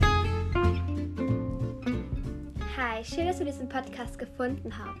Hi, schön, dass du diesen Podcast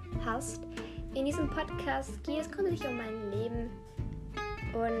gefunden hast. In diesem Podcast geht es grundsätzlich um mein Leben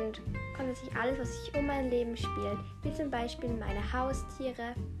und grundsätzlich alles, was sich um mein Leben spielt, wie zum Beispiel meine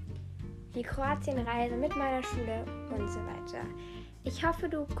Haustiere, die Kroatienreise mit meiner Schule und so weiter. Ich hoffe,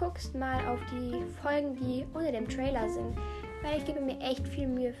 du guckst mal auf die Folgen, die unter dem Trailer sind, weil ich gebe mir echt viel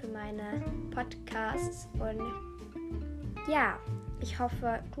Mühe für meine Podcasts und ja, ich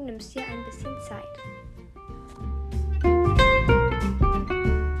hoffe, du nimmst dir ein bisschen Zeit.